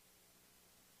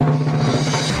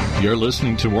You're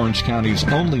listening to Orange County's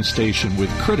only station with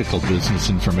critical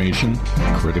business information,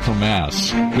 Critical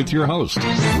Mass, with your host,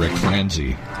 Rick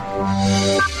Franzi.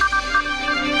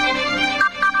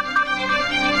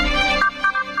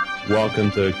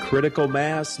 Welcome to Critical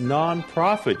Mass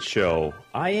Nonprofit Show.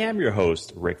 I am your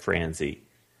host, Rick Franzi.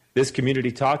 This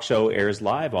community talk show airs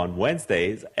live on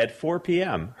Wednesdays at 4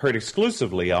 p.m., heard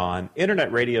exclusively on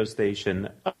internet radio station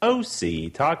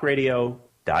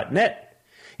octalkradio.net.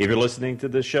 If you're listening to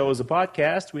the show as a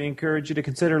podcast, we encourage you to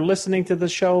consider listening to the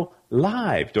show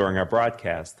live during our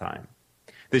broadcast time.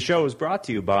 The show is brought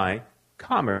to you by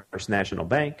Commerce National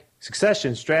Bank,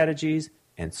 Succession Strategies,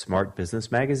 and Smart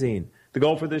Business Magazine. The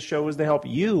goal for this show is to help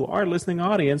you, our listening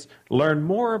audience, learn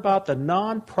more about the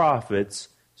nonprofits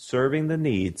serving the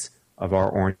needs of our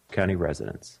Orange County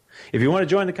residents. If you want to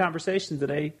join the conversation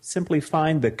today, simply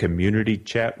find the community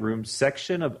chat room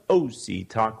section of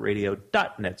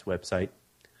octalkradio.net's website.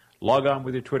 Log on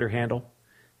with your Twitter handle.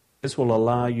 This will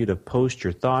allow you to post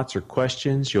your thoughts or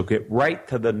questions. You'll get right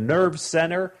to the nerve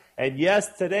center. And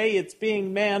yes, today it's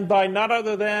being manned by none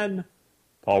other than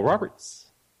Paul Roberts.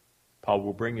 Paul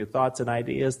will bring your thoughts and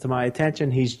ideas to my attention.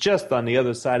 He's just on the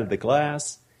other side of the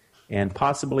glass, and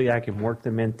possibly I can work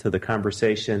them into the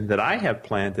conversation that I have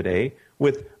planned today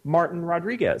with Martin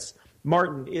Rodriguez.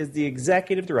 Martin is the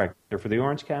executive director for the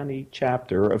Orange County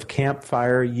chapter of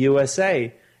Campfire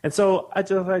USA. And so I'd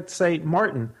just like to say,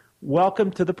 Martin,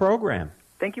 welcome to the program.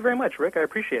 Thank you very much, Rick. I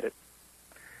appreciate it.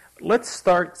 Let's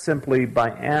start simply by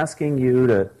asking you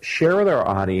to share with our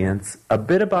audience a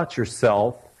bit about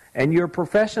yourself and your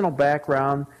professional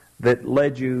background that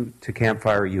led you to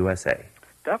Campfire USA.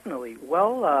 Definitely.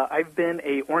 Well, I've been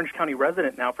a Orange County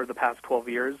resident now for the past 12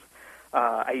 years.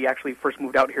 I actually first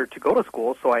moved out here to go to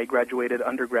school, so I graduated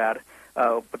undergrad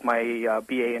with my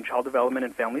BA in Child Development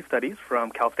and Family Studies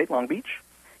from Cal State Long Beach,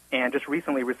 and just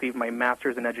recently received my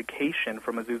Master's in Education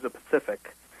from Azusa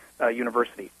Pacific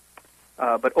University.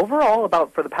 But overall,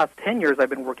 for the past 10 years, I've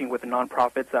been working with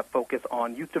nonprofits that focus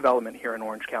on youth development here in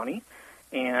Orange County,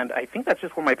 and I think that's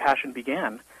just where my passion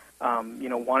began.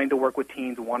 Wanting to work with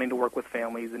teens, wanting to work with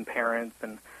families and parents,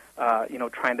 and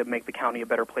trying to make the county a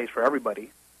better place for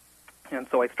everybody. And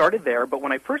so I started there. But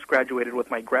when I first graduated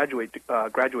with my graduate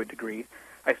degree,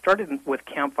 I started with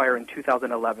Campfire in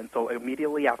 2011. So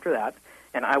immediately after that,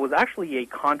 and I was actually a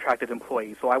contracted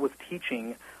employee. So I was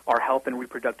teaching our health and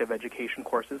reproductive education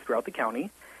courses throughout the county.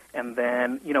 And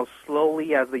then,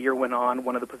 slowly as the year went on,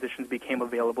 one of the positions became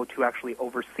available to actually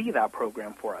oversee that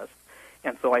program for us.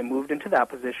 And so I moved into that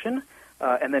position,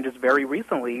 and then just very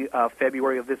recently,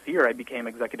 February of this year, I became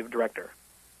executive director.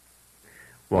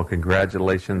 Well,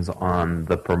 congratulations on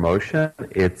the promotion.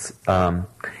 It's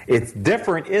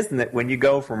different, isn't it, when you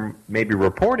go from maybe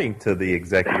reporting to the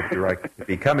executive director to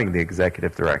becoming the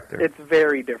executive director? It's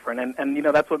very different, and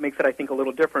that's what makes it, I think, a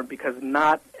little different, because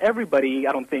not everybody,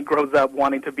 I don't think, grows up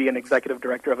wanting to be an executive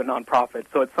director of a nonprofit.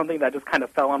 So it's something that just kind of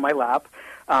fell on my lap,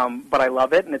 but I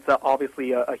love it, and it's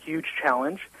obviously a huge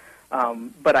challenge.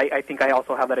 But I think I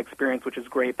also have that experience, which is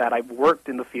great, that I've worked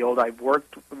in the field, I've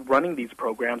worked running these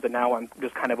programs, and now I'm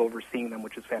just kind of overseeing them,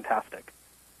 which is fantastic.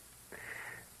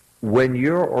 When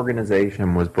your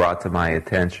organization was brought to my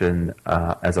attention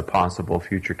as a possible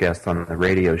future guest on the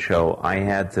radio show, I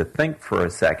had to think for a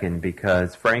second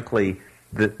because, frankly,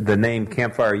 the name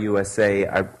Campfire USA,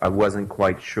 I wasn't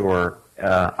quite sure.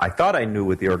 I thought I knew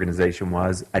what the organization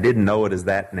was. I didn't know it as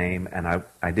that name, and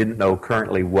I didn't know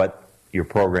currently what your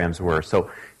programs were.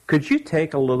 So could you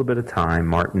take a little bit of time,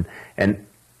 Martin, and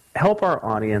help our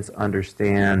audience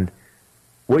understand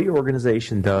what your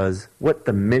organization does, what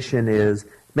the mission is,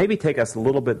 maybe take us a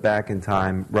little bit back in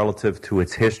time relative to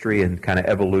its history and kind of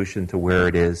evolution to where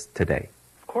it is today?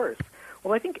 Of course.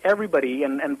 Well, I think everybody,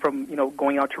 and from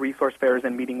going out to resource fairs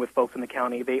and meeting with folks in the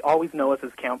county, they always know us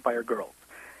as Campfire Girls.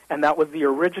 And that was the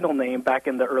original name back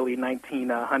in the early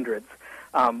 1900s.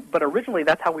 But originally,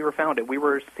 that's how we were founded. We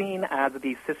were seen as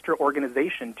the sister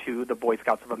organization to the Boy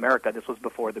Scouts of America. This was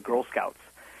before the Girl Scouts.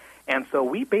 And so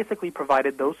we basically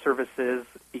provided those services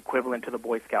equivalent to the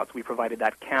Boy Scouts. We provided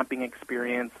that camping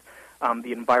experience,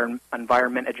 the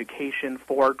environment education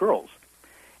for girls.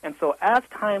 And so as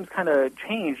times kind of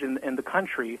changed in the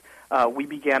country, we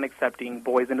began accepting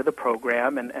boys into the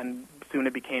program, and soon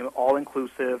it became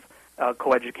all-inclusive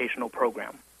coeducational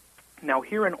program. Now,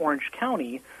 here in Orange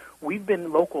County, we've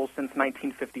been local since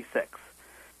 1956,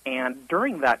 and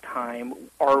during that time,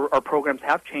 our programs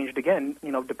have changed again,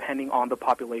 depending on the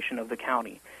population of the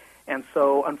county. And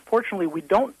so, unfortunately,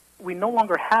 we no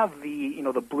longer have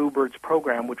the Bluebirds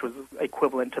program, which was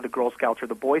equivalent to the Girl Scouts or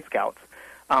the Boy Scouts.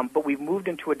 But we've moved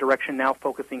into a direction now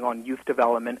focusing on youth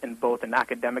development in both an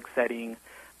academic setting,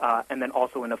 and then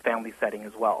also in a family setting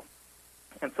as well.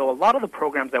 And so a lot of the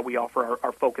programs that we offer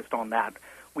are focused on that.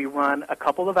 We run a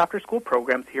couple of after-school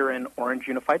programs here in Orange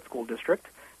Unified School District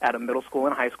at a middle school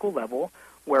and high school level,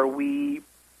 where we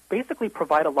basically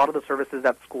provide a lot of the services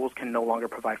that schools can no longer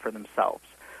provide for themselves.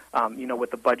 With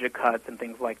the budget cuts and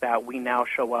things like that, we now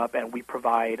show up and we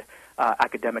provide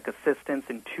academic assistance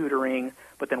and tutoring,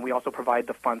 but then we also provide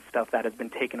the fun stuff that has been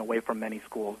taken away from many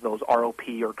schools, those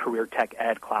ROP or career tech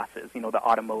ed classes, the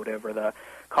automotive or the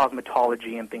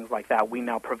cosmetology and things like that. We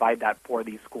now provide that for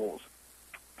these schools.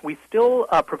 We still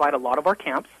provide a lot of our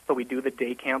camps, so we do the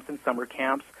day camps and summer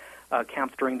camps,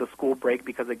 camps during the school break,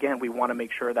 because, again, we want to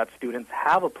make sure that students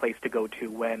have a place to go to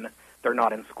when they're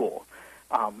not in school.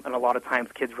 And a lot of times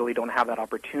kids really don't have that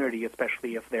opportunity,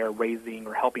 especially if they're raising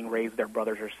or helping raise their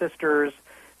brothers or sisters.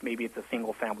 Maybe it's a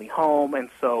single-family home. And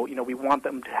so, we want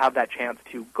them to have that chance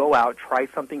to go out, try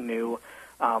something new,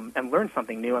 and learn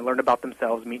something new and learn about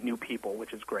themselves, meet new people,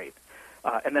 which is great.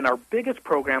 And then our biggest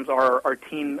programs are our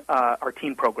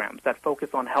teen programs that focus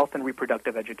on health and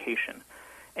reproductive education.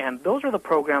 And those are the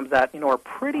programs that, are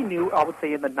pretty new. I would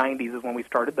say in the 90s is when we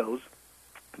started those.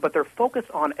 But they're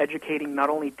focused on educating not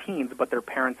only teens, but their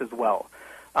parents as well,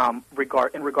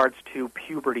 in regards to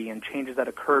puberty and changes that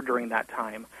occur during that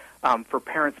time. For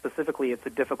parents specifically, it's a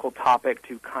difficult topic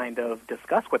to kind of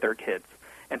discuss with their kids.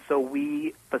 And so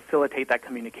we facilitate that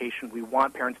communication. We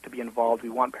want parents to be involved. We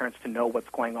want parents to know what's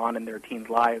going on in their teens'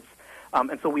 lives.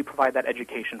 And so we provide that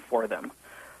education for them.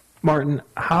 Martin,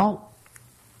 how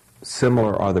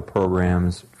similar are the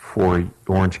programs for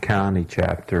Orange County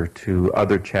chapter to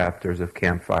other chapters of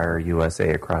Campfire USA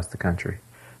across the country?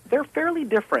 They're fairly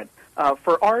different.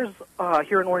 For ours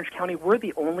here in Orange County, we're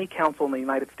the only council in the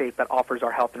United States that offers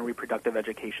our health and reproductive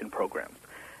education programs.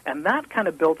 And that kind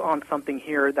of built on something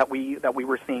here that we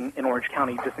were seeing in Orange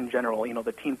County just in general.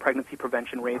 The teen pregnancy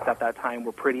prevention rates at that time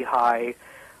were pretty high.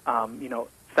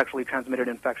 Sexually transmitted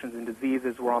infections and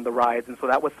diseases were on the rise. And so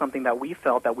that was something that we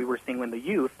felt that we were seeing in the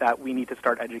youth that we need to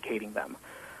start educating them.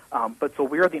 But so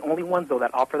we are the only ones, though,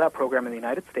 that offer that program in the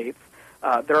United States.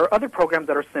 There are other programs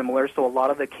that are similar, so a lot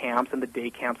of the camps and the day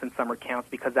camps and summer camps,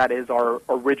 because that is our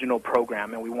original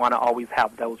program, and we want to always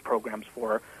have those programs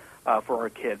for our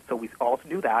kids. So we also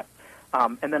do that.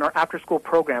 And then our after-school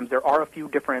programs, there are a few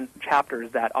different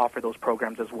chapters that offer those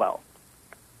programs as well.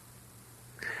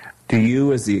 Do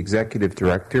you, as the executive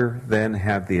director, then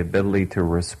have the ability to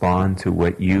respond to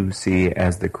what you see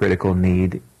as the critical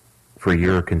need for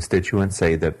your constituents,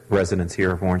 say the residents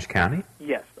here of Orange County?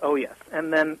 Yes. Oh, yes.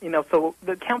 And then, so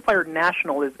the Campfire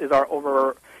National is our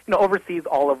oversees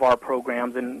all of our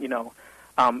programs and,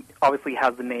 obviously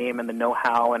has the name and the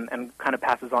know-how and kind of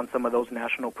passes on some of those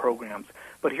national programs.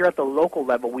 But here at the local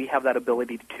level, we have that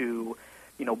ability to,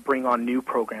 bring on new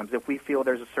programs. If we feel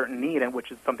there's a certain need, and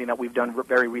which is something that we've done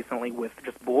very recently with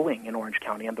just bullying in Orange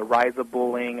County and the rise of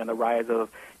bullying and the rise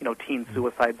of, teen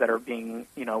suicides that are being,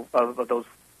 of those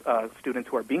students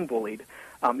who are being bullied,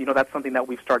 that's something that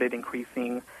we've started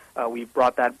increasing. We've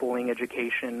brought that bullying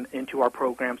education into our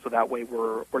program, so that way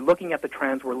we're looking at the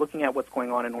trends, we're looking at what's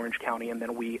going on in Orange County, and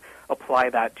then we apply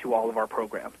that to all of our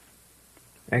programs.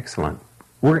 Excellent.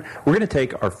 We're going to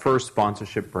take our first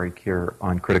sponsorship break here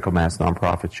on Critical Mass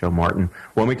Nonprofit Show, Martin.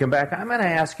 When we come back, I'm going to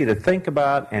ask you to think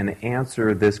about and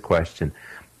answer this question.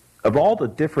 Of all the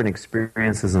different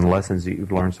experiences and lessons that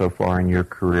you've learned so far in your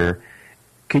career,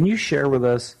 can you share with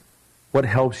us what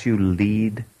helps you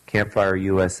lead Campfire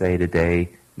USA today,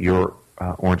 your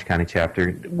Orange County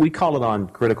chapter? We call it on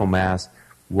Critical Mass,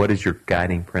 what is your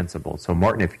guiding principle? So,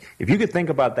 Martin, if you could think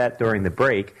about that during the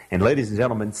break, and ladies and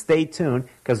gentlemen, stay tuned,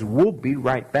 because we'll be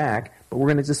right back, but we're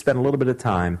going to just spend a little bit of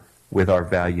time with our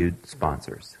valued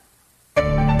sponsors.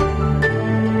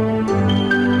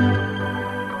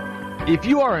 If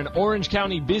you are an Orange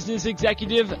County business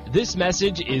executive, this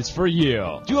message is for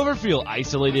you. Do you ever feel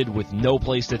isolated with no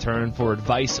place to turn for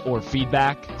advice or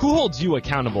feedback? Who holds you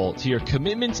accountable to your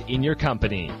commitments in your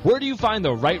company? Where do you find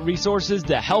the right resources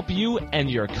to help you and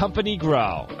your company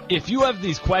grow? If you have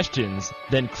these questions,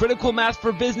 then Critical Mass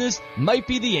for Business might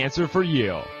be the answer for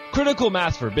you. Critical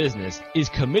Mass for Business is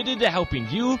committed to helping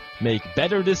you make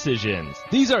better decisions.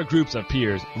 These are groups of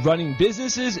peers running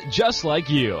businesses just like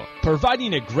you,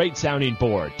 providing a great sounding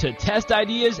board to test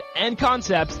ideas and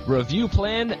concepts, review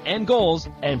plans and goals,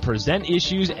 and present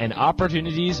issues and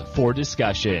opportunities for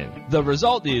discussion. The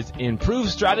result is improved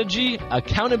strategy,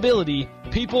 accountability,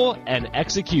 people, and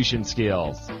execution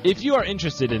skills. If you are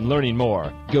interested in learning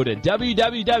more, go to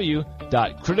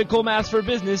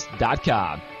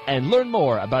www.criticalmassforbusiness.com and learn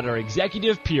more about our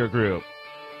executive peer group.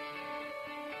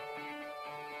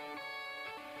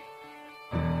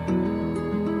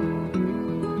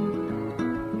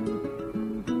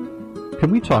 Can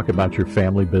we talk about your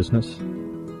family business?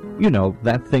 You know,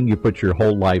 that thing you put your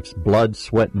whole life's blood,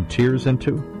 sweat, and tears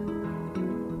into?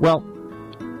 Well,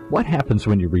 what happens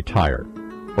when you retire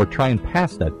or try and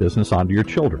pass that business on to your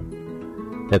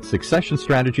children? At Succession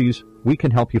Strategies, we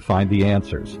can help you find the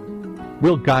answers.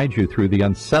 We'll guide you through the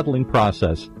unsettling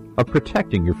process of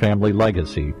protecting your family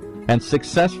legacy and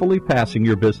successfully passing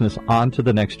your business on to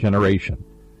the next generation,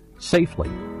 safely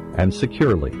and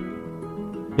securely,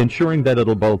 ensuring that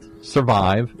it'll both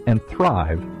survive and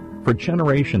thrive for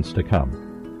generations to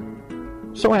come.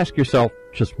 So ask yourself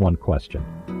just one question.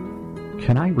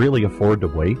 Can I really afford to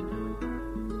wait?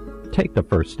 Take the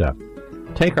first step.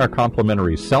 Take our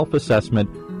complimentary self-assessment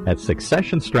at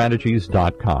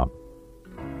successionstrategies.com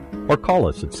or call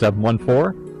us at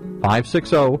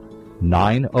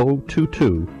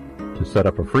 714-560-9022 to set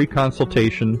up a free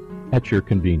consultation at your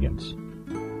convenience.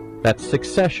 That's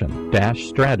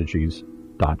succession-strategies.com.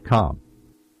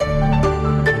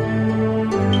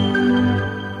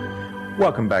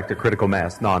 Welcome back to Critical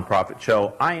Mass Nonprofit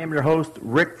Show. I am your host,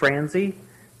 Rick Franzi.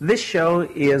 This show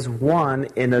is one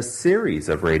in a series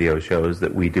of radio shows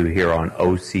that we do here on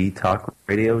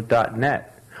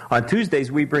octalkradio.net. On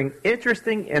Tuesdays, we bring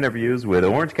interesting interviews with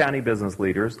Orange County business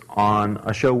leaders on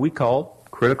a show we call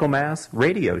Critical Mass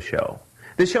Radio Show.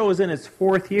 This show is in its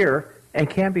fourth year and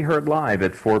can be heard live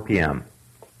at 4 p.m.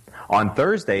 On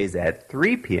Thursdays at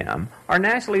 3 p.m., our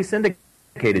nationally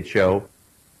syndicated show,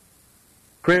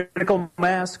 Critical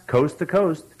Mass Coast to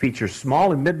Coast, features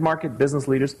small and mid-market business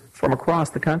leaders from across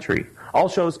the country. All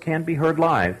shows can be heard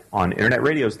live on internet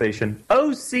radio station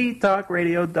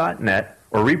octalkradio.net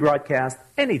or rebroadcast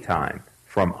anytime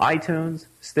from iTunes,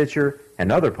 Stitcher,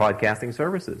 and other podcasting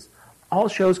services. All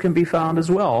shows can be found as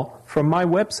well from my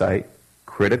website,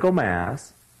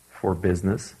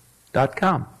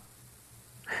 criticalmassforbusiness.com.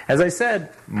 As I said,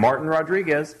 Martin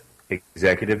Rodriguez,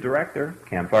 Executive Director,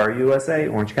 Campfire USA,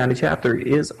 Orange County Chapter,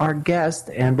 is our guest.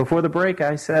 And before the break,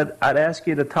 I said I'd ask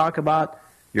you to talk about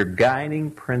your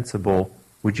guiding principle.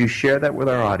 Would you share that with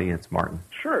our audience, Martin?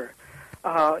 Sure.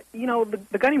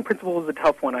 The guiding principle is a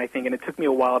tough one, I think, and it took me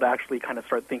a while to actually kind of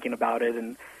start thinking about it.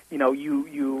 And,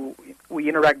 we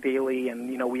interact daily, and,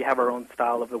 we have our own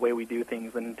style of the way we do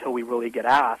things. And until we really get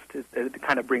asked, it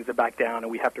kind of brings it back down,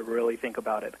 and we have to really think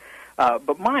about it.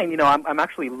 But mine, I'm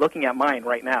actually looking at mine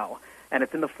right now, and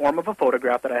it's in the form of a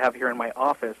photograph that I have here in my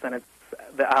office, and it's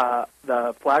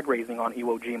the flag raising on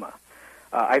Iwo Jima.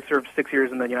 I served 6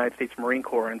 years in the United States Marine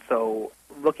Corps, and so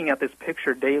looking at this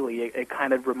picture daily, it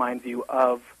kind of reminds you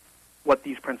of what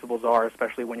these principles are,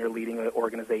 especially when you're leading an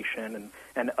organization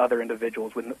and other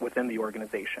individuals within the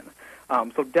organization.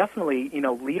 So definitely,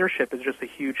 leadership is just a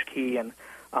huge key, and,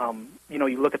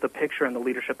 you look at the picture and the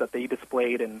leadership that they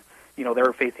displayed, and, they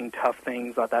were facing tough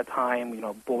things at that time,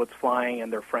 bullets flying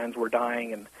and their friends were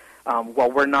dying, and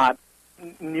while we're not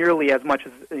nearly as much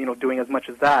as, doing as much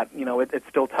as that, it's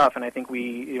still tough, and I think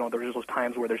there's those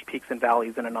times where there's peaks and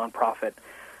valleys in a nonprofit,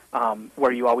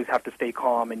 where you always have to stay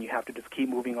calm and you have to just keep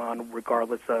moving on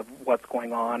regardless of what's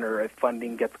going on or if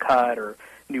funding gets cut or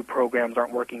new programs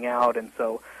aren't working out. And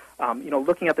so,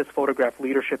 looking at this photograph,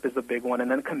 leadership is a big one, and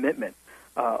then commitment.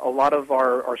 A lot of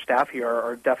our staff here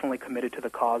are definitely committed to the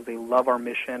cause. They love our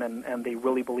mission, and they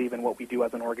really believe in what we do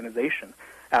as an organization,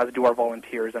 as do our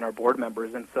volunteers and our board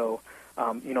members. And so,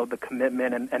 the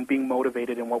commitment and being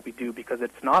motivated in what we do, because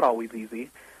it's not always easy.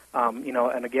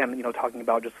 And again, talking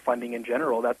about just funding in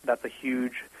general, that's a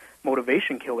huge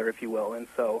motivation killer, if you will. And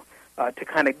so to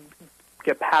kind of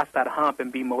get past that hump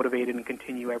and be motivated and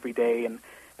continue every day, and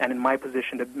in my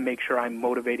position to make sure I'm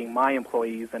motivating my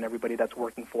employees and everybody that's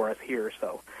working for us here.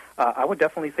 So I would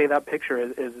definitely say that picture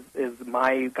is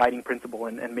my guiding principle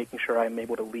in making sure I'm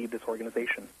able to lead this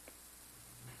organization.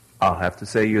 I'll have to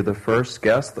say you're the first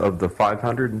guest of the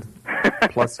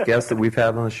 500-plus guests that we've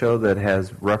had on the show that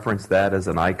has referenced that as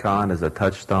an icon, as a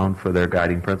touchstone for their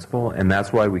guiding principle, and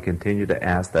that's why we continue to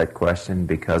ask that question,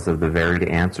 because of the varied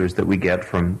answers that we get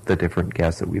from the different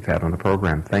guests that we've had on the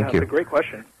program. Thank you. That's a great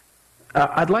question.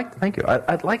 Thank you.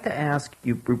 I'd like to ask,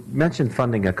 you mentioned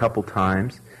funding a couple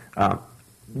times.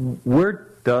 Where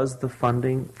does the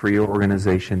funding for your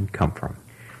organization come from?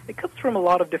 It comes from a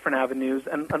lot of different avenues,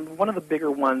 and one of the bigger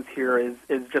ones here is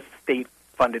just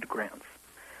state-funded grants.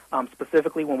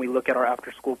 Specifically, when we look at our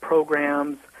after-school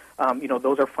programs,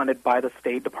 those are funded by the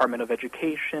State Department of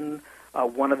Education.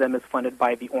 One of them is funded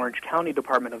by the Orange County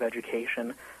Department of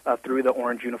Education through the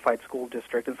Orange Unified School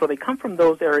District. And so they come from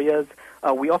those areas.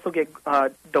 We also get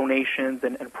donations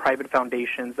and private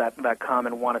foundations that come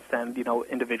and want to send,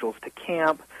 individuals to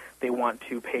camp. They want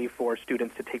to pay for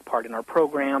students to take part in our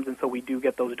programs, and so we do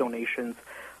get those donations.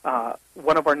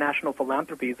 one of our national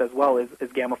philanthropies as well is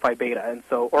Gamma Phi Beta, and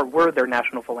so, or we're their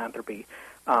national philanthropy,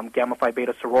 Gamma Phi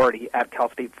Beta sorority at Cal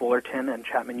State Fullerton and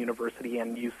Chapman University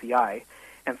and UCI.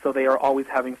 And so they are always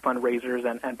having fundraisers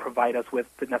and provide us with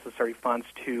the necessary funds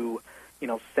to,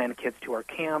 send kids to our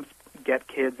camps, get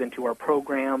kids into our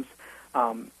programs.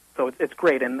 So it's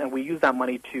great, and we use that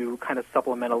money to kind of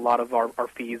supplement a lot of our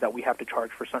fees that we have to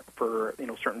charge for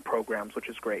certain programs, which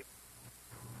is great.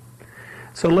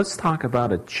 So let's talk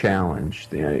about a challenge.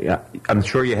 I'm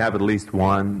sure you have at least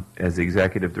one as the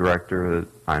executive director.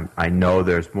 I know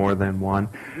there's more than one.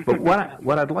 But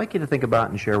what I'd like you to think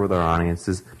about and share with our audience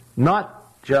is not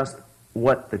just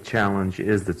what the challenge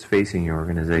is that's facing your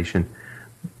organization,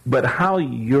 but how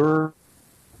you're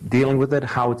dealing with it,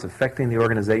 how it's affecting the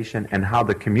organization, and how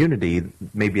the community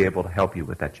may be able to help you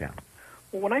with that challenge.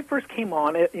 Well, when I first came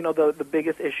on, the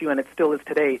biggest issue, and it still is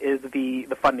today, is the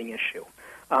funding issue.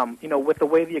 With the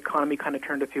way the economy kind of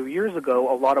turned a few years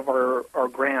ago, a lot of our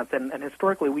grants, and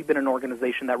historically we've been an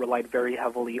organization that relied very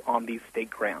heavily on these state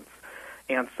grants.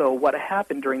 And so what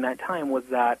happened during that time was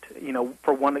that,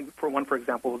 for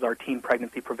example, was our teen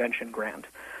pregnancy prevention grant,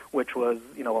 which was,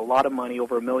 a lot of money,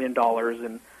 over $1 million,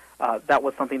 and that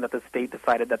was something that the state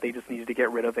decided that they just needed to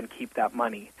get rid of and keep that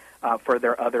money for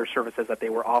their other services that they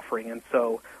were offering. And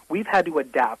so we've had to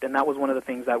adapt, and that was one of the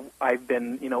things that I've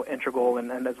been, integral,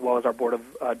 and as well as our board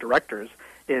of directors,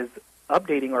 is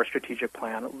updating our strategic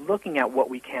plan, looking at what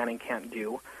we can and can't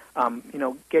do,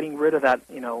 getting rid of that,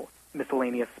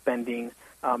 miscellaneous spending,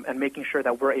 and making sure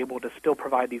that we're able to still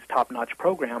provide these top-notch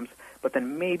programs, but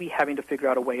then maybe having to figure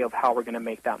out a way of how we're going to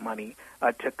make that money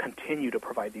to continue to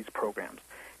provide these programs.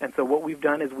 And so what we've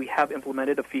done is we have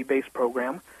implemented a fee-based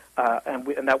program,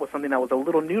 and that was something that was a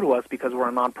little new to us because we're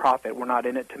a nonprofit. We're not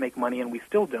in it to make money, and we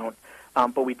still don't,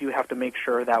 but we do have to make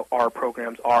sure that our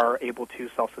programs are able to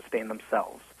self-sustain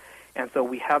themselves. And so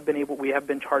we have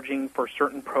been charging for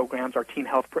certain programs, our teen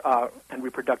health and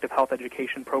reproductive health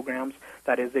education programs.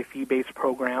 That is a fee-based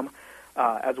program,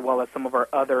 as well as some of our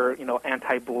other,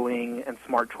 anti-bullying and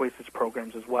smart choices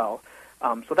programs as well.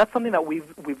 So that's something that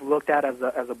we've looked at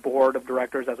as a board of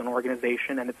directors, as an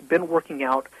organization, and it's been working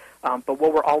out. But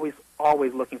what we're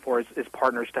always looking for is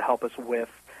partners to help us with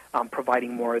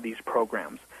providing more of these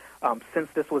programs. Since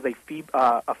this was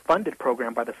a funded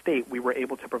program by the state, we were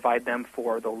able to provide them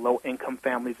for the low-income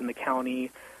families in the county,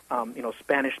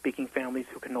 Spanish-speaking families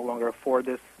who can no longer afford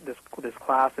this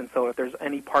class. And so if there's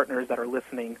any partners that are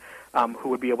listening who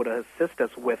would be able to assist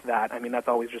us with that, that's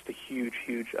always just a huge,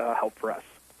 huge help for us.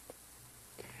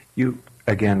 You,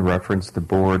 again, referenced the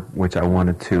board, which I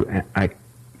wanted to...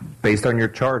 based on your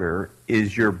charter,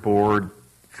 is your board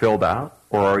filled out,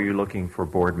 or are you looking for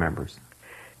board members?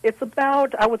 It's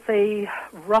about, I would say,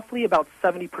 roughly about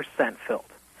 70% filled.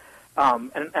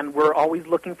 And we're always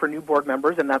looking for new board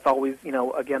members, and that's always,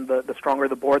 again, the stronger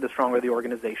the board, the stronger the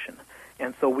organization.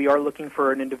 And so we are looking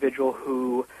for an individual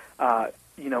who,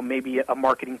 maybe a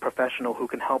marketing professional who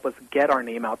can help us get our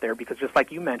name out there, because just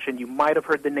like you mentioned, you might have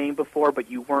heard the name before, but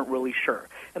you weren't really sure.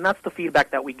 And that's the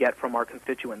feedback that we get from our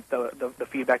constituents, the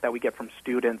feedback that we get from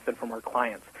students and from our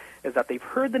clients, is that they've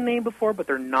heard the name before, but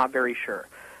they're not very sure.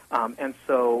 And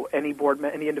so any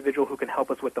individual who can help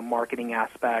us with the marketing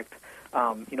aspect,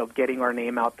 getting our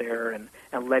name out there and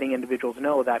letting individuals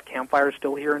know that Campfire is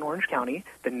still here in Orange County.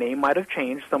 The name might have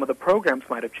changed, some of the programs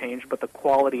might have changed, but the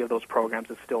quality of those programs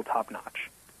is still top-notch.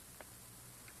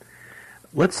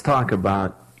 Let's talk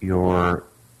about your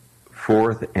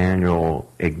 4th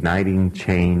annual Igniting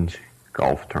Change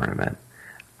golf tournament.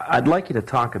 I'd like you to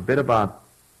talk a bit about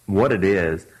what it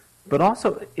is, but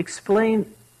also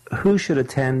explain who should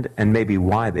attend and maybe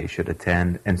why they should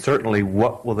attend, and certainly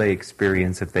what will they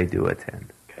experience if they do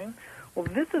attend. Okay. Well,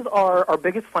 this is our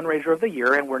biggest fundraiser of the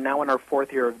year, and we're now in our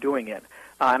 4th year of doing it.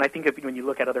 And I think when you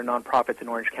look at other nonprofits in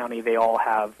Orange County, they all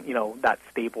have, that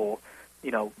staple,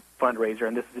 fundraiser,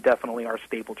 and this is definitely our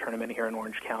staple tournament here in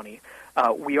Orange County.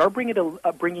 We are bringing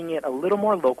it a little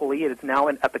more locally. It is now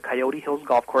at the Coyote Hills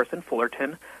Golf Course in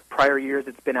Fullerton. Prior years,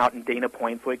 it's been out in Dana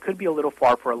Point, so it could be a little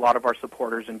far for a lot of our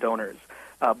supporters and donors.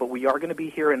 But we are going to be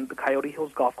here in the Coyote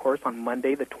Hills Golf Course on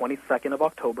Monday, the 22nd of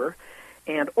October.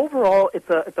 And overall, it's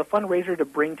a fundraiser to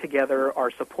bring together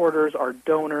our supporters, our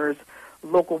donors,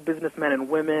 local businessmen and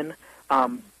women,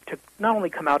 to not only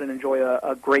come out and enjoy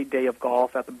a great day of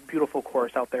golf at the beautiful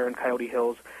course out there in Coyote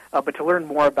Hills, but to learn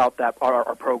more about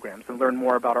our programs and learn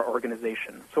more about our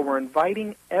organization. So we're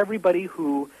inviting everybody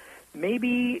who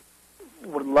maybe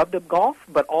would love to golf,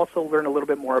 but also learn a little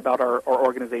bit more about our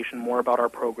organization, more about our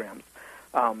programs.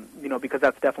 Because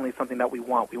that's definitely something that we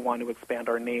want. We want to expand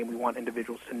our name. We want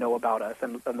individuals to know about us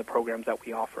and the programs that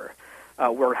we offer.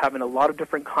 We're having a lot of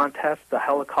different contests, the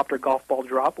helicopter golf ball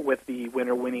drop with the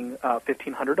winner winning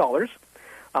 $1,500.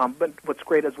 But what's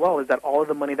great as well is that all of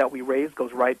the money that we raise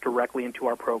goes right directly into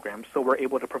our programs. So we're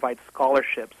able to provide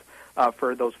scholarships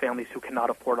for those families who cannot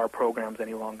afford our programs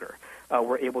any longer.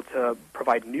 We're able to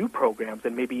provide new programs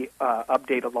and maybe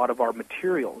update a lot of our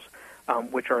materials,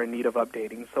 which are in need of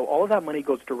updating. So all of that money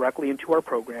goes directly into our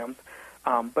programs.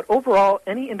 But overall,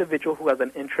 any individual who has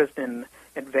an interest in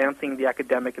advancing the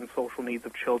academic and social needs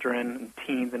of children and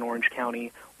teens in Orange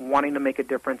County, wanting to make a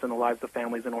difference in the lives of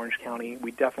families in Orange County,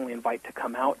 we definitely invite to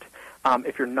come out.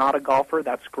 If you're not a golfer,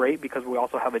 that's great because we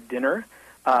also have a dinner.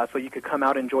 So you could come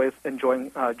out and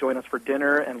join us for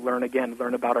dinner and learn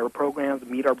about our programs,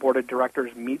 meet our board of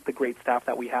directors, meet the great staff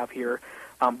that we have here.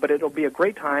 But it'll be a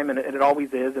great time, and it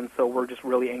always is, and so we're just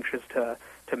really anxious to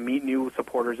meet new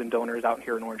supporters and donors out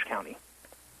here in Orange County.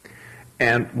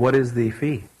 And what is the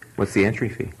fee? What's the entry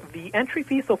fee? The entry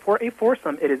fee, so for a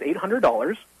foursome, it is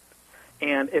 $800.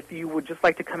 And if you would just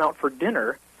like to come out for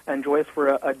dinner, enjoy us for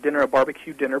a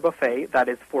barbecue dinner buffet, that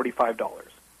is $45.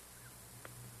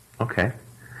 Okay.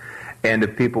 And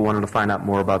if people wanted to find out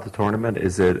more about the tournament,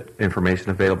 is it information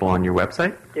available on your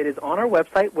website? It is on our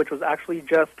website, which was actually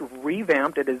just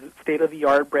revamped. It is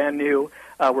state-of-the-art, brand new.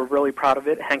 We're really proud of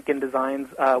it. Henkin Designs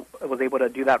was able to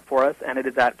do that for us, and it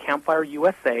is at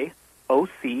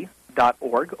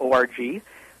campfireusaoc.org.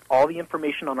 All the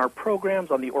information on our programs,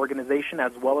 on the organization,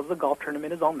 as well as the golf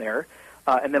tournament is on there.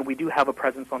 And then we do have a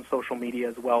presence on social media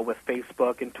as well with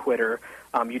Facebook and Twitter.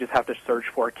 You just have to search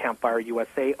for Campfire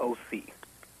USA OC.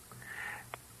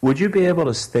 Would you be able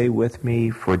to stay with me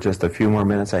for just a few more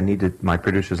minutes? My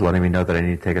producer's letting me know that I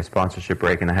need to take a sponsorship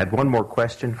break, and I had one more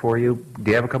question for you. Do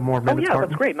you have a couple more minutes, Oh, yeah,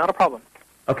 Martin? That's great. Not a problem.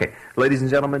 Okay. Ladies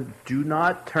and gentlemen, do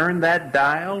not turn that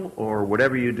dial or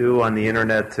whatever you do on the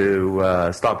Internet to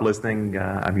stop listening.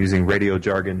 I'm using radio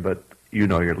jargon, but you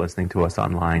know you're listening to us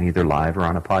online, either live or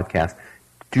on a podcast.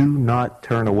 Do not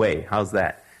turn away. How's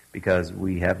that? Because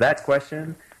we have that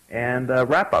question and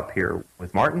wrap up here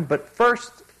with Martin. But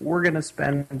first, we're going to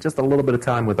spend just a little bit of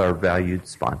time with our valued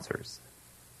sponsors.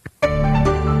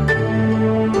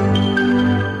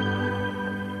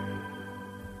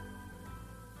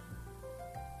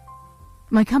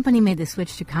 My company made the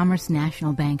switch to Commerce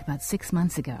National Bank about 6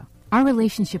 months ago. Our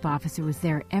relationship officer was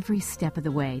there every step of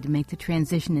the way to make the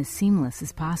transition as seamless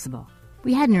as possible.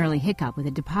 We had an early hiccup with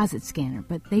a deposit scanner,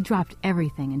 but they dropped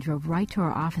everything and drove right to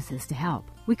our offices to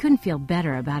help. We couldn't feel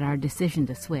better about our decision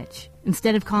to switch.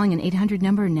 Instead of calling an 800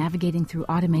 number and navigating through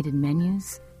automated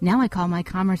menus, now I call my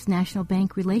Commerce National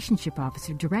Bank relationship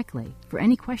officer directly for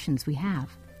any questions we have.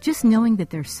 Just knowing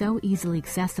that they're so easily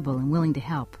accessible and willing to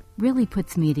help really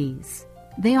puts me at ease.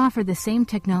 They offer the same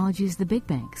technology as the big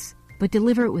banks, but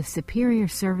deliver it with superior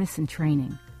service and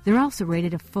training. They're also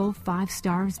rated a full 5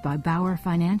 stars by Bauer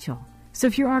Financial. So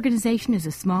if your organization is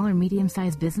a small or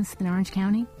medium-sized business in Orange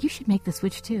County, you should make the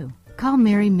switch too. Call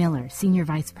Mary Miller, Senior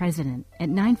Vice President, at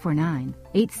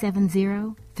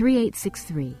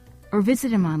 949-870-3863 or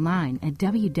visit him online at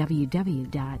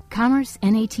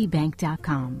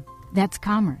www.commercenatbank.com. That's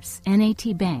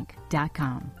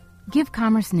commercenatbank.com. Give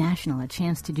Commerce National a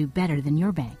chance to do better than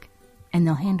your bank, and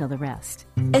they'll handle the rest.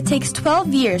 It takes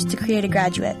 12 years to create a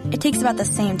graduate. It takes about the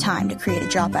same time to create a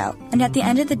dropout. And at the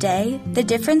end of the day, the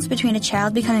difference between a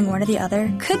child becoming one or the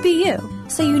other could be you.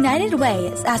 So United Way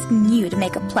is asking you to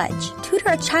make a pledge. Tutor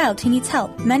a child who needs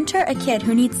help. Mentor a kid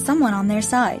who needs someone on their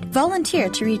side. Volunteer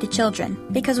to read to children.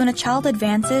 Because when a child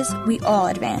advances, we all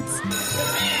advance.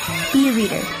 Be a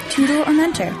reader, tutor, or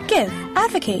mentor. Give,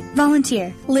 advocate,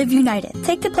 volunteer. Live United.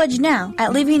 Take the pledge now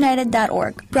at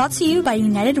liveunited.org. Brought to you by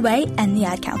United Way and the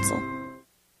Ad Council.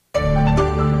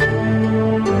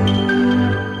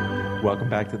 Welcome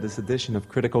back to this edition of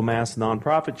Critical Mass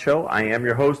Nonprofit Show. I am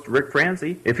your host, Rick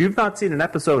Franzi. If you've not seen an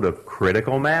episode of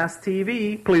Critical Mass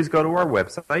TV, please go to our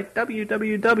website,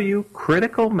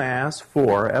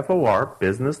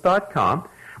 www.criticalmass4business.com,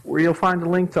 where you'll find a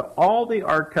link to all the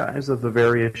archives of the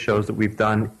various shows that we've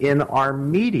done in our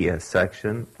media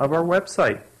section of our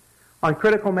website. On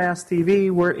Critical Mass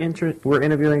TV, we're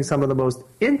interviewing some of the most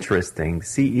interesting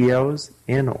CEOs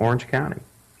in Orange County.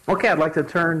 Okay, I'd like to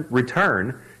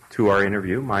return to our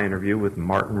interview, my interview with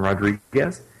Martin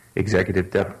Rodriguez, Executive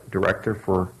Director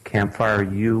for Campfire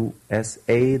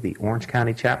USA, the Orange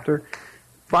County chapter.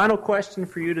 Final question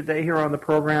for you today here on the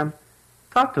program.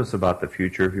 Talk to us about the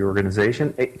future of your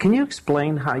organization. Can you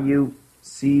explain how you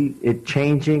see it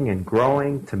changing and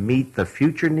growing to meet the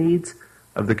future needs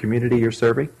of the community you're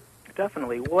serving?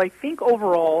 Definitely. Well, I think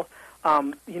overall,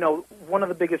 one of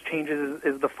the biggest changes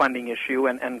is the funding issue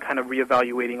and kind of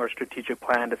reevaluating our strategic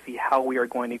plan to see how we are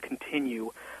going to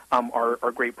continue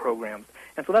are great programs.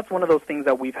 And so that's one of those things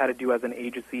that we've had to do as an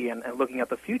agency and looking at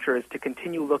the future is to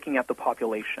continue looking at the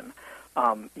population.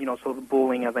 So the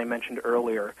bullying, as I mentioned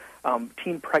earlier,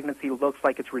 teen pregnancy looks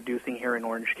like it's reducing here in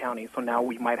Orange County. So now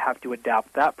we might have to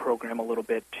adapt that program a little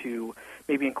bit to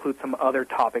maybe include some other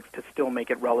topics to still make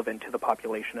it relevant to the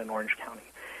population in Orange County.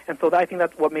 And so I think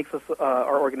that's what makes us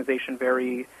our organization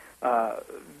very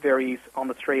on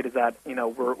the straight is that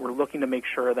we're looking to make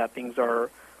sure that things are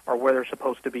where they're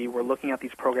supposed to be. We're looking at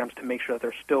these programs to make sure that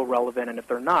they're still relevant, and if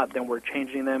they're not, then we're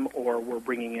changing them or we're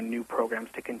bringing in new programs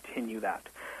to continue that.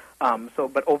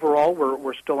 But overall,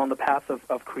 we're still on the path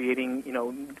of creating,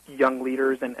 young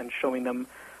leaders and showing them,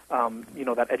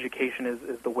 that education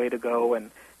is the way to go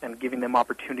and giving them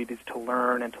opportunities to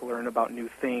learn about new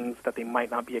things that they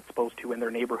might not be exposed to in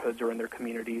their neighborhoods or in their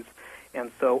communities.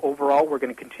 And so overall, we're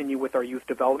going to continue with our youth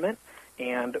development,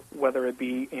 and whether it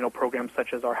be, programs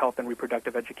such as our health and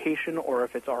reproductive education or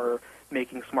if it's our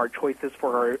making smart choices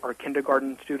for our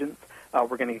kindergarten students,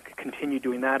 we're going to continue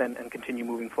doing that and continue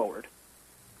moving forward.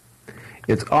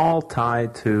 It's all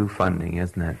tied to funding,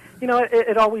 isn't it?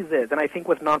 It always is. And I think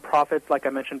with nonprofits, like I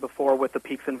mentioned before, with the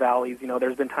peaks and valleys,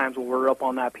 there's been times where we're up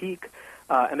on that peak,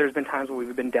 and there's been times where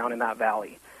we've been down in that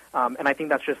valley. And I think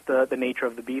that's just the nature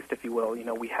of the beast, if you will.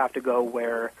 We have to go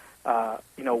where,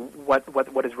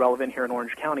 what is relevant here in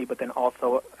Orange County, but then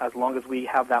also, as long as we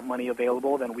have that money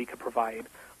available, then we could provide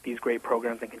these great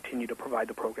programs and continue to provide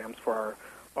the programs for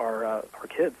our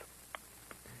kids.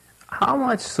 How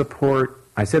much support,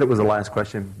 I said it was the last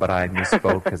question, but I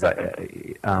misspoke because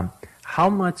how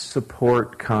much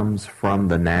support comes from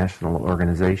the national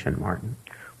organization, Martin?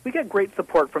 We get great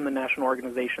support from the national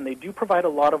organization. They do provide a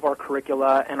lot of our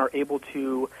curricula and are able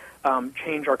to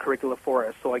change our curricula for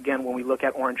us. So again, when we look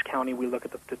at Orange County, we look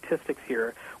at the statistics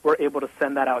here, we're able to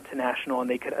send that out to national, and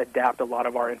they could adapt a lot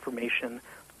of our information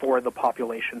for the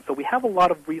population. So we have a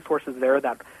lot of resources there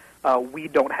that we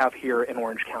don't have here in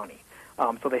Orange County.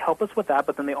 So they help us with that,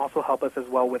 but then they also help us as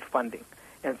well with funding.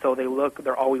 And so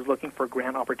they're always looking for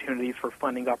grant opportunities, for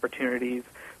funding opportunities.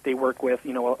 They work with,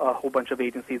 a whole bunch of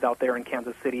agencies out there in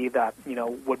Kansas City that,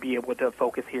 would be able to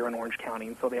focus here in Orange County.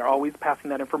 And so they are always passing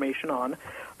that information on,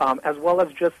 as well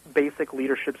as just basic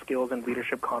leadership skills and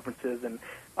leadership conferences. And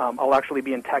I'll actually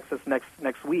be in Texas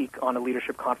next week on a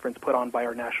leadership conference put on by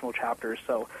our national chapters.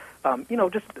 So,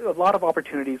 just a lot of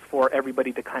opportunities for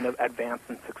everybody to kind of advance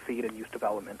and succeed in youth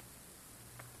development.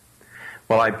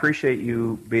 Well, I appreciate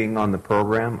you being on the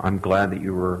program. I'm glad that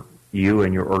you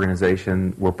and your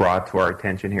organization were brought to our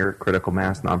attention here at Critical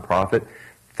Mass Nonprofit.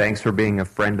 Thanks for being a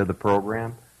friend of the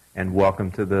program, and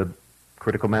welcome to the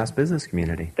Critical Mass business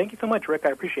community. Thank you so much, Rick. I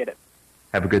appreciate it.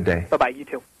 Have a good day. Bye-bye. You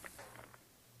too.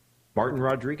 Martin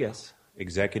Rodriguez,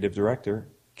 Executive Director,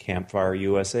 Campfire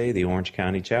USA, the Orange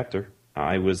County chapter.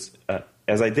 I was,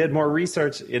 as I did more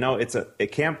research, it's a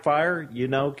Campfire,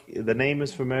 the name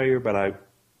is familiar, but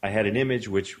I had an image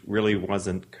which really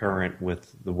wasn't current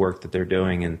with the work that they're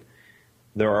doing, and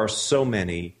there are so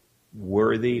many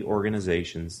worthy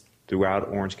organizations throughout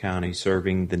Orange County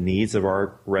serving the needs of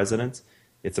our residents.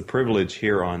 It's a privilege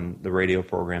here on the radio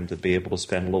program to be able to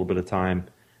spend a little bit of time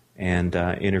and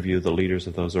interview the leaders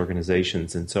of those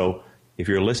organizations. And so if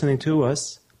you're listening to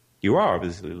us, you are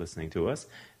obviously listening to us.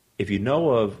 If you know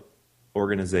of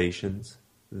organizations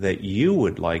that you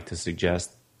would like to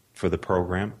suggest for the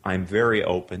program, I'm very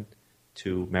open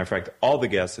to, matter of fact, all the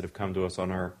guests that have come to us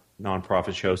on our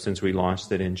nonprofit show since we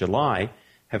launched it in July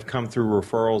have come through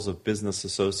referrals of business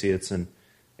associates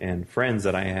and friends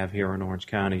that I have here in Orange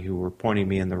County who were pointing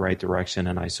me in the right direction,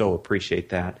 and I so appreciate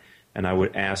that. And I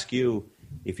would ask you,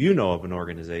 if you know of an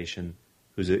organization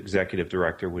whose executive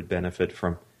director would benefit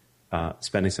from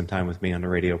spending some time with me on the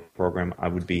radio program, I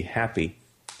would be happy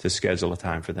to schedule a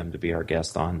time for them to be our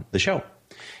guest on the show.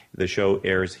 The show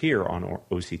airs here on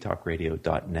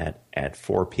octalkradio.net at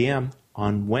 4 p.m.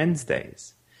 on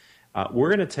Wednesdays. We're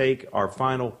going to take our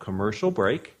final commercial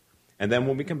break, and then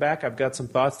when we come back, I've got some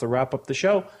thoughts to wrap up the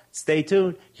show. Stay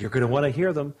tuned. You're going to want to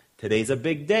hear them. Today's a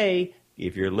big day.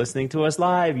 If you're listening to us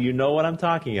live, you know what I'm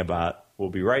talking about. We'll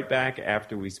be right back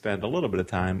after we spend a little bit of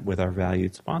time with our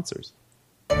valued sponsors.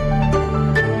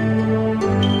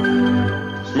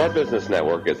 Smart Business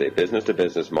Network is a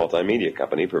business-to-business multimedia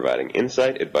company providing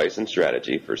insight, advice, and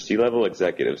strategy for C-level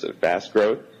executives of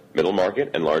fast-growth,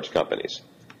 middle-market, and large companies.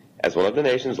 As one of the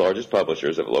nation's largest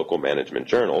publishers of local management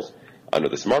journals, under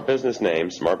the Smart Business name,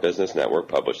 Smart Business Network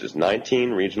publishes 19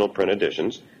 regional print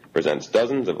editions, presents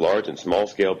dozens of large and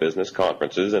small-scale business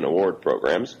conferences and award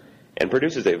programs, and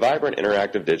produces a vibrant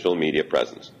interactive digital media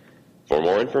presence. For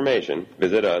more information,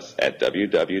 visit us at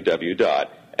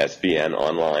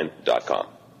www.sbnonline.com.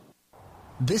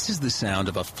 This is the sound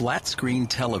of a flat-screen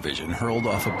television hurled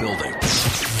off a building.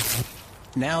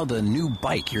 Now the new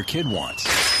bike your kid wants.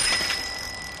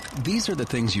 These are the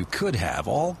things you could have,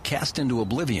 all cast into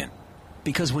oblivion.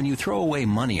 Because when you throw away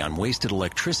money on wasted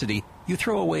electricity, you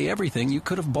throw away everything you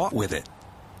could have bought with it.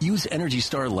 Use Energy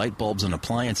Star light bulbs and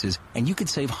appliances, and you could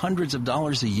save hundreds of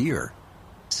dollars a year.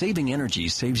 Saving energy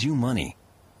saves you money.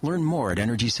 Learn more at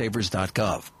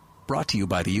EnergySavers.gov. Brought to you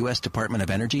by the U.S. Department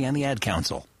of Energy and the Ad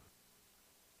Council.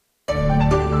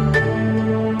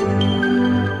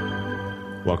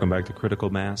 Welcome back to Critical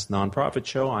Mass Nonprofit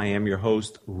Show. I am your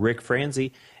host, Rick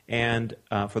Franzi. And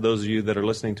for those of you that are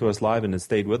listening to us live and have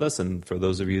stayed with us, and for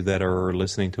those of you that are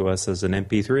listening to us as an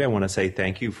MP3, I want to say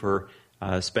thank you for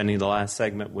spending the last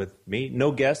segment with me.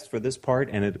 No guest for this part,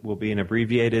 and it will be an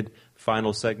abbreviated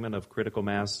final segment of Critical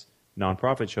Mass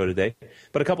Nonprofit Show today.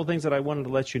 But a couple things that I wanted to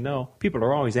let you know. People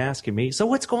are always asking me, so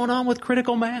what's going on with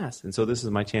Critical Mass? And so this is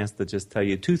my chance to just tell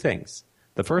you two things.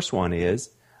 The first one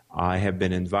is I have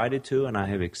been invited to and I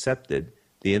have accepted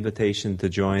the invitation to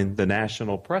join the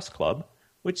National Press Club,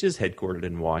 which is headquartered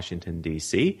in Washington,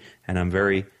 D.C., and I'm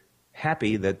very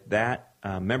happy that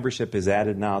membership is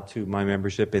added now to my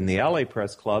membership in the L.A.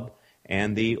 Press Club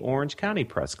and the Orange County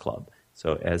Press Club.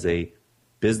 So as a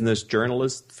business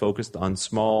journalist focused on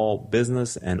small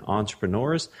business and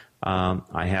entrepreneurs,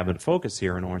 I have a focus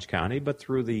here in Orange County, but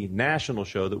through the national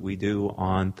show that we do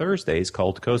on Thursdays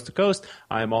called Coast to Coast,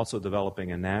 I am also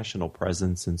developing a national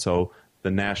presence, and so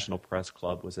the National Press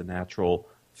Club was a natural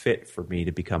fit for me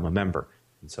to become a member.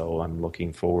 And so I'm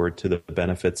looking forward to the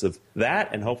benefits of that,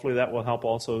 and hopefully that will help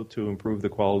also to improve the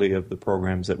quality of the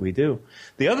programs that we do.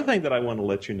 The other thing that I want to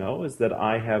let you know is that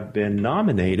I have been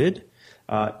nominated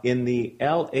in the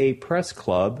LA Press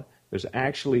Club. They're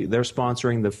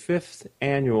sponsoring the 5th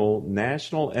Annual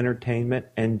National Entertainment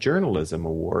and Journalism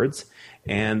Awards,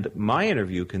 and my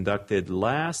interview conducted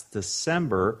last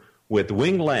December with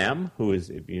Wing Lam, who is,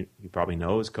 you probably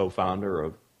know, is co-founder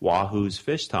of Wahoo's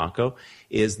Fish Taco,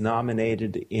 is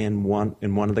nominated in one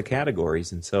of the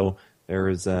categories. And so there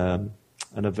is an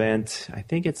event, I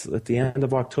think it's at the end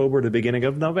of October, the beginning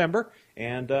of November,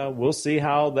 and we'll see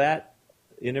how that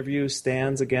interview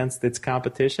stands against its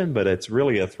competition, but it's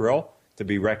really a thrill to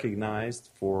be recognized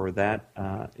for that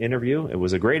interview. It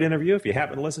was a great interview. If you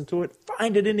happen to listen to it,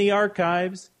 find it in the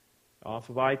archives off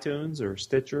of iTunes or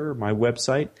Stitcher or my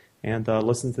website, and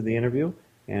listen to the interview.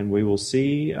 And we will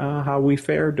see how we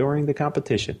fare during the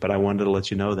competition. But I wanted to let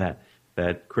you know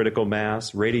that Critical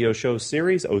Mass radio show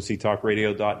series,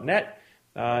 octalkradio.net,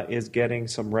 is getting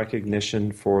some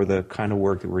recognition for the kind of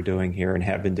work that we're doing here and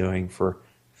have been doing for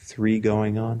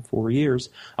 4 years.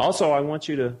 Also,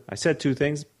 I said two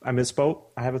things. I misspoke.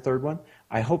 I have a third one.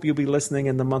 I hope you'll be listening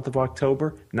in the month of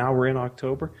October. Now we're in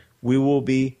October. We will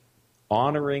be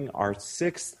honoring our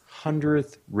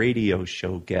 600th radio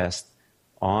show guest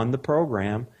on the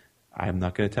program. I'm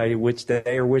not going to tell you which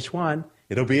day or which one.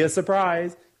 It'll be a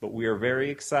surprise, but we are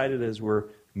very excited as we're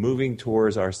moving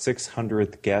towards our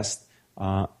 600th guest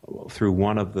through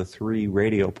one of the 3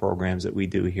 radio programs that we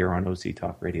do here on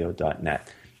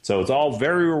octalkradio.net. So it's all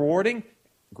very rewarding,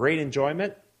 great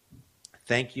enjoyment.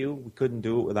 Thank you. We couldn't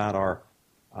do it without our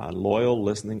loyal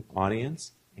listening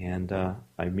audience, and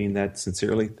I mean that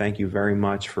sincerely. Thank you very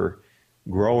much for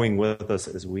growing with us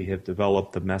as we have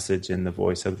developed the message and the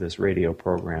voice of this radio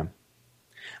program.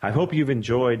 I hope you've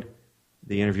enjoyed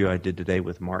the interview I did today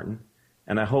with Martin,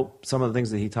 and I hope some of the things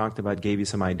that he talked about gave you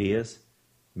some ideas.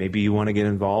 Maybe you want to get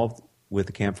involved with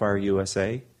the Campfire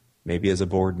USA, maybe as a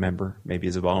board member, maybe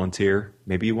as a volunteer,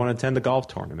 maybe you want to attend a golf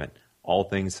tournament. All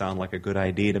things sound like a good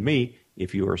idea to me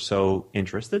if you are so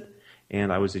interested,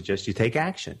 and I would suggest you take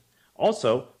action.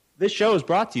 Also, this show is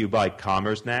brought to you by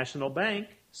Commerce National Bank,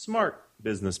 Smart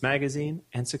Business Magazine,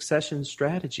 and Succession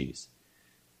Strategies.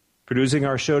 Producing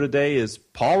our show today is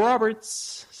Paul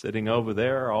Roberts, sitting over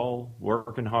there, all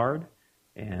working hard.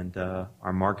 And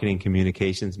our marketing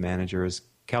communications manager is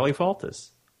Kelly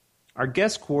Faltis. Our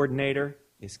guest coordinator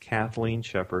is Kathleen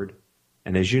Shepard.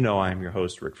 And as you know, I am your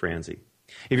host, Rick Franzi.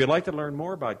 If you'd like to learn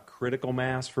more about Critical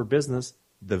Mass for Business,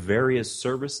 the various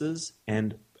services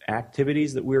and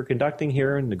activities that we're conducting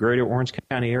here in the greater Orange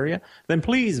County area, then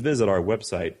please visit our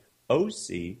website,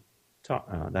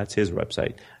 that's his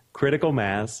website, Critical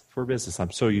Mass for Business.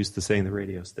 I'm so used to saying the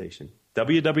radio station.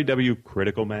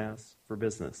 www.Critical Mass for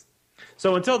Business.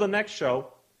 So until the next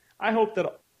show, I hope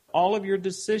that all of your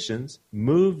decisions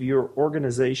move your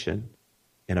organization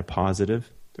in a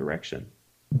positive direction.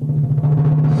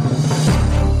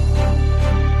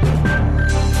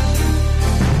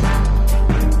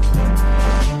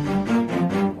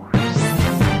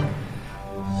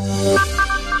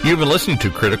 You've been listening to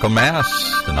Critical Mass,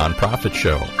 the nonprofit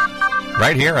show,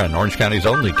 right here on Orange County's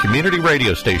only community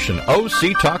radio station,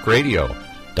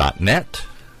 OCTalkRadio.net.